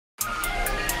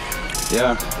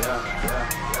Yeah.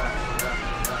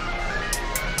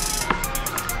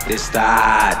 This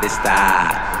that.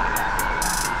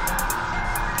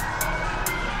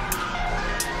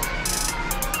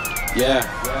 Yeah.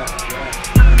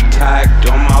 Tagged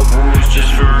on my walls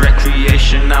just for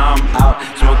recreation. Now I'm out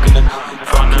smoking a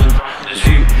fucking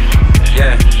zoo.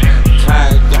 Yeah.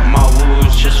 Tagged on my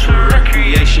walls just for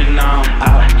recreation. Now I'm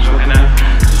out smoking a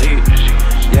zoo.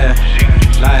 Yeah.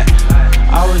 Like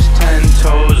I was 10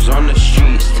 toes on the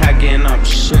streets, tagging up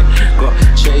shit. Got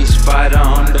chased by the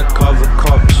undercover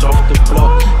cops off the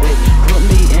block. They put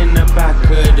me in the back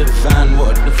of the van,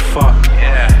 what the fuck?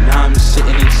 Yeah. Now I'm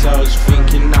sitting in cells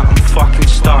thinking that I'm fucking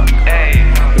stuck. Hey.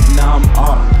 But now I'm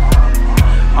up,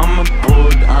 I'm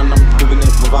abroad and I'm doing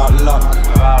it without luck.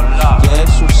 Yeah,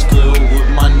 it's all skill with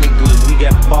my niggas, we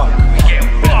get bucked.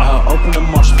 Better open the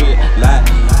mosh pit like,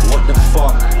 what the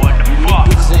fuck?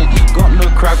 Niggas ain't got no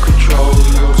crowd control,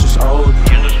 you're just old.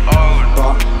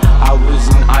 But I was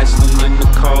in Iceland in the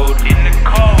cold.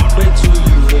 Wait till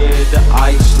you hear the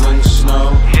Iceland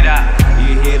snow.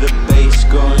 You hear the bass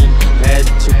going head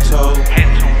to toe.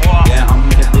 Yeah, I'm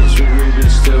in the bitch with Ruben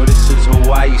still. This is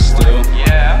Hawaii still.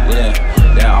 Yeah.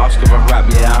 They ask if I rap,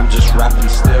 yeah, I'm just rapping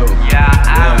still. Yeah.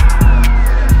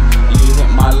 You hit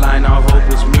my line, I hope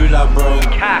it's moolah, bro.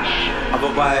 Cash.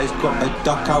 Otherwise, got a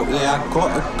duck out, yeah, I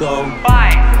gotta go.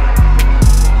 Bye.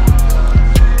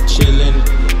 Chillin'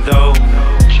 though.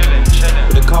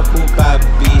 With a couple bad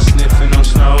bees sniffing on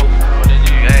snow.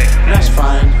 That's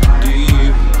fine, do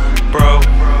you, bro?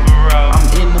 I'm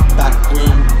in the back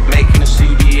room, making a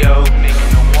studio.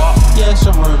 Yeah, it's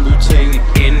a home routine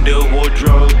in the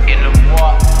wardrobe.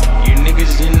 You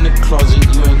niggas in the closet,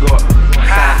 you ain't got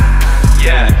fat.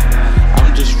 Yeah,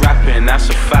 I'm just rapping, that's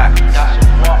a fact.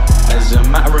 As a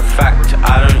matter of fact,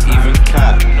 I don't even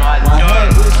cap. My hair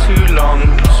is too long,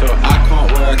 so I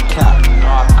can't wear a cap.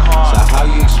 So how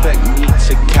you expect me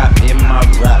to cap in my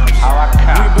raps?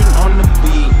 Ruben on the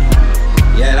beat,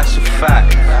 yeah, that's a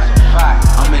fact.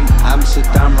 I'm in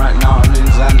Amsterdam right now, I'm in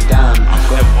Zandam.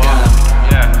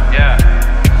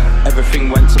 Yeah. Everything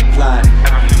went to plan.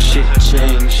 Shit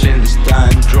changed since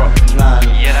Dan dropped plan.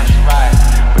 Yeah, that's right.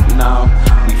 But now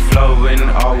we flow in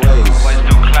our ways.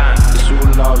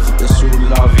 It's all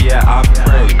love, yeah, I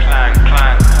pray. Clan.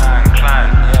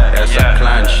 Yeah, that's that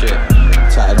clan shit.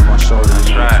 Tatted on my shoulders,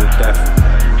 till death.